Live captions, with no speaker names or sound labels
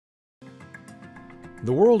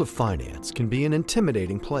The world of finance can be an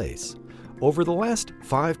intimidating place. Over the last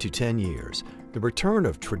 5 to 10 years, the return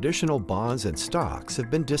of traditional bonds and stocks have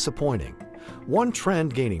been disappointing. One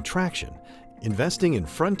trend gaining traction: investing in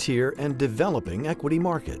frontier and developing equity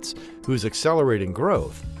markets, whose accelerating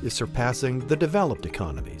growth is surpassing the developed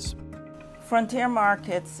economies. Frontier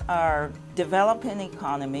markets are developing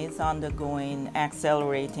economies undergoing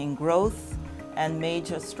accelerating growth and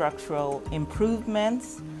major structural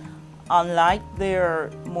improvements. Unlike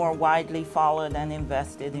their more widely followed and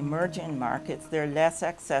invested emerging markets, they're less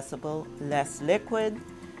accessible, less liquid.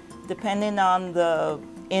 Depending on the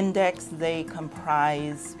index, they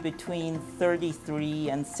comprise between 33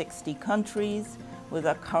 and 60 countries with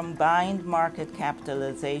a combined market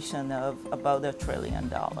capitalization of about $1 trillion.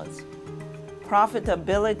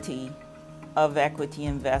 Profitability of equity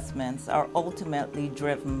investments are ultimately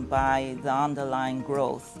driven by the underlying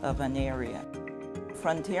growth of an area.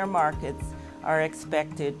 Frontier markets are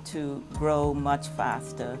expected to grow much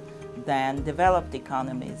faster than developed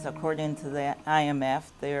economies. According to the IMF,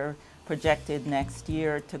 they're projected next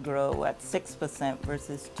year to grow at 6%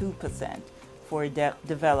 versus 2% for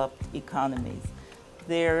developed economies.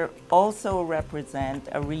 They also represent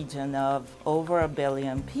a region of over 1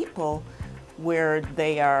 billion people where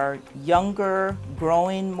they are younger,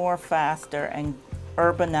 growing more faster, and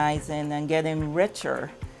urbanizing and getting richer,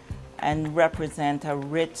 and represent a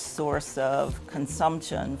rich source of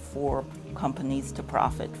consumption for companies to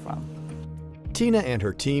profit from. Tina and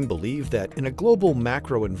her team believe that in a global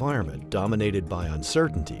macro environment dominated by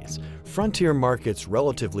uncertainties, frontier markets'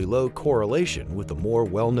 relatively low correlation with the more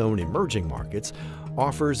well-known emerging markets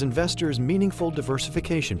offers investors meaningful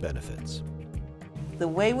diversification benefits. The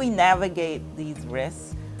way we navigate these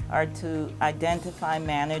risks are to identify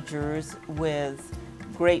managers with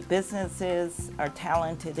great businesses, are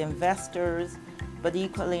talented investors, but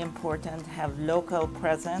equally important, have local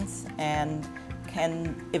presence and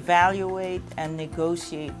can evaluate and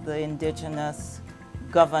negotiate the indigenous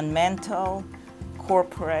governmental,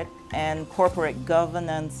 corporate, and corporate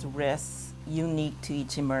governance risks unique to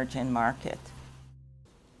each emerging market.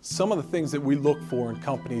 Some of the things that we look for in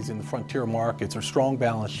companies in the frontier markets are strong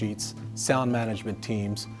balance sheets, sound management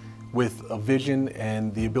teams, with a vision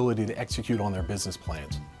and the ability to execute on their business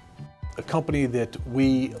plans. A company that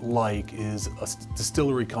we like is a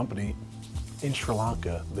distillery company in Sri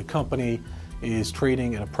Lanka. The company is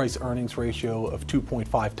trading at a price-earnings ratio of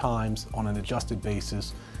 2.5 times on an adjusted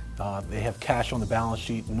basis. They have cash on the balance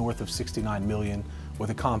sheet north of $69 million with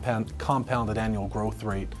a compounded annual growth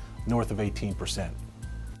rate north of 18%.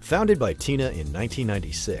 Founded by Tina in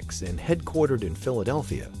 1996 and headquartered in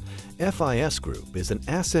Philadelphia, FIS Group is an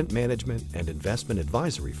asset management and investment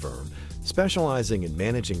advisory firm specializing in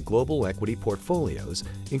managing global equity portfolios,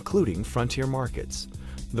 including frontier markets.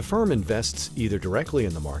 The firm invests either directly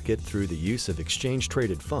in the market through the use of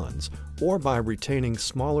exchange-traded funds or by retaining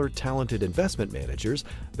smaller, talented investment managers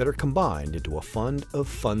that are combined into a fund of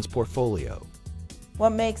funds portfolio.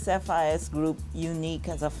 What makes FIS Group unique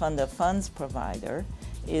as a fund of funds provider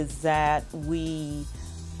is that we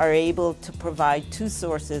are able to provide two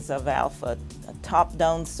sources of alpha: a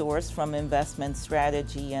top-down source from investment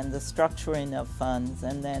strategy and the structuring of funds,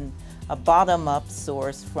 and then a bottom-up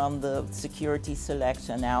source from the security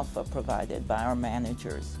selection alpha provided by our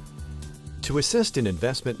managers. To assist in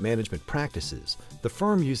investment management practices, the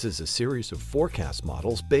firm uses a series of forecast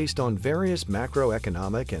models based on various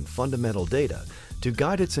macroeconomic and fundamental data to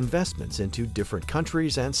guide its investments into different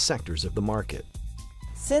countries and sectors of the market.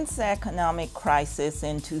 Since the economic crisis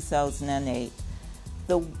in 2008,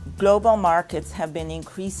 the global markets have been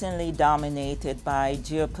increasingly dominated by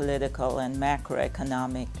geopolitical and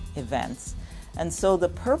macroeconomic events. And so the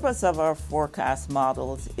purpose of our forecast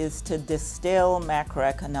models is to distill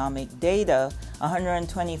macroeconomic data,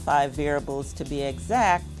 125 variables to be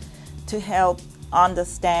exact, to help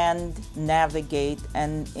understand, navigate,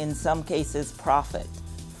 and in some cases profit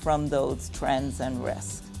from those trends and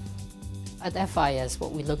risks. At FIS,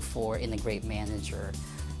 what we look for in a great manager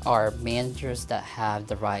are managers that have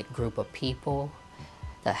the right group of people,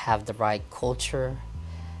 that have the right culture,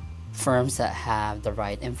 firms that have the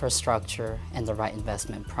right infrastructure and the right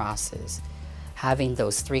investment process. Having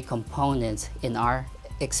those three components, in our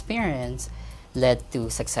experience, led to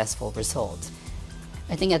successful results.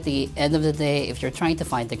 I think at the end of the day, if you're trying to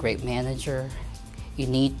find a great manager, you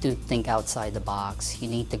need to think outside the box. You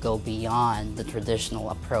need to go beyond the traditional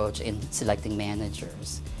approach in selecting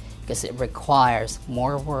managers, because it requires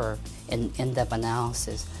more work and in-depth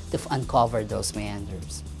analysis to uncover those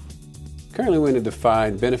managers. Currently, we're in a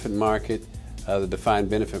defined benefit market The defined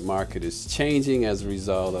benefit market is changing as a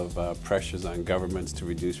result of pressures on governments to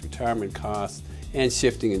reduce retirement costs and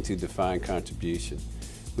shifting into defined contribution.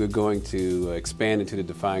 We're going to expand into the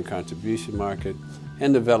defined contribution market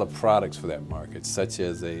and develop products for that market, such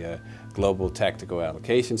as a global tactical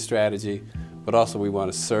allocation strategy, but also we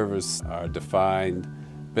want to service our defined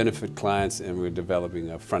benefit clients, and we're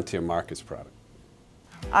developing a frontier markets product.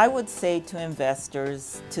 I would say to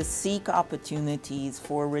investors to seek opportunities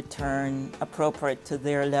for return appropriate to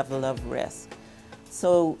their level of risk.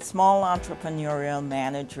 So small entrepreneurial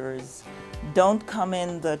managers don't come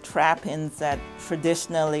in the trappings that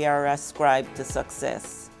traditionally are ascribed to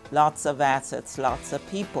success. Lots of assets, lots of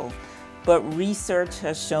people. But research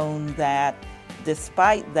has shown that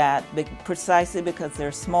despite that, precisely because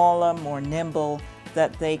they're smaller, more nimble,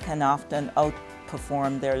 that they can often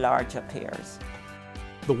outperform their larger peers.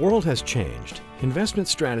 The world has changed. Investment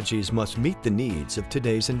strategies must meet the needs of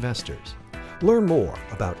today's investors. Learn more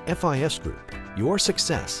about FIS Group, your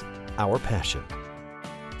success, our passion.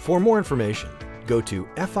 For more information, go to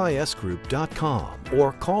fisgroup.com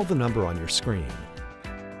or call the number on your screen.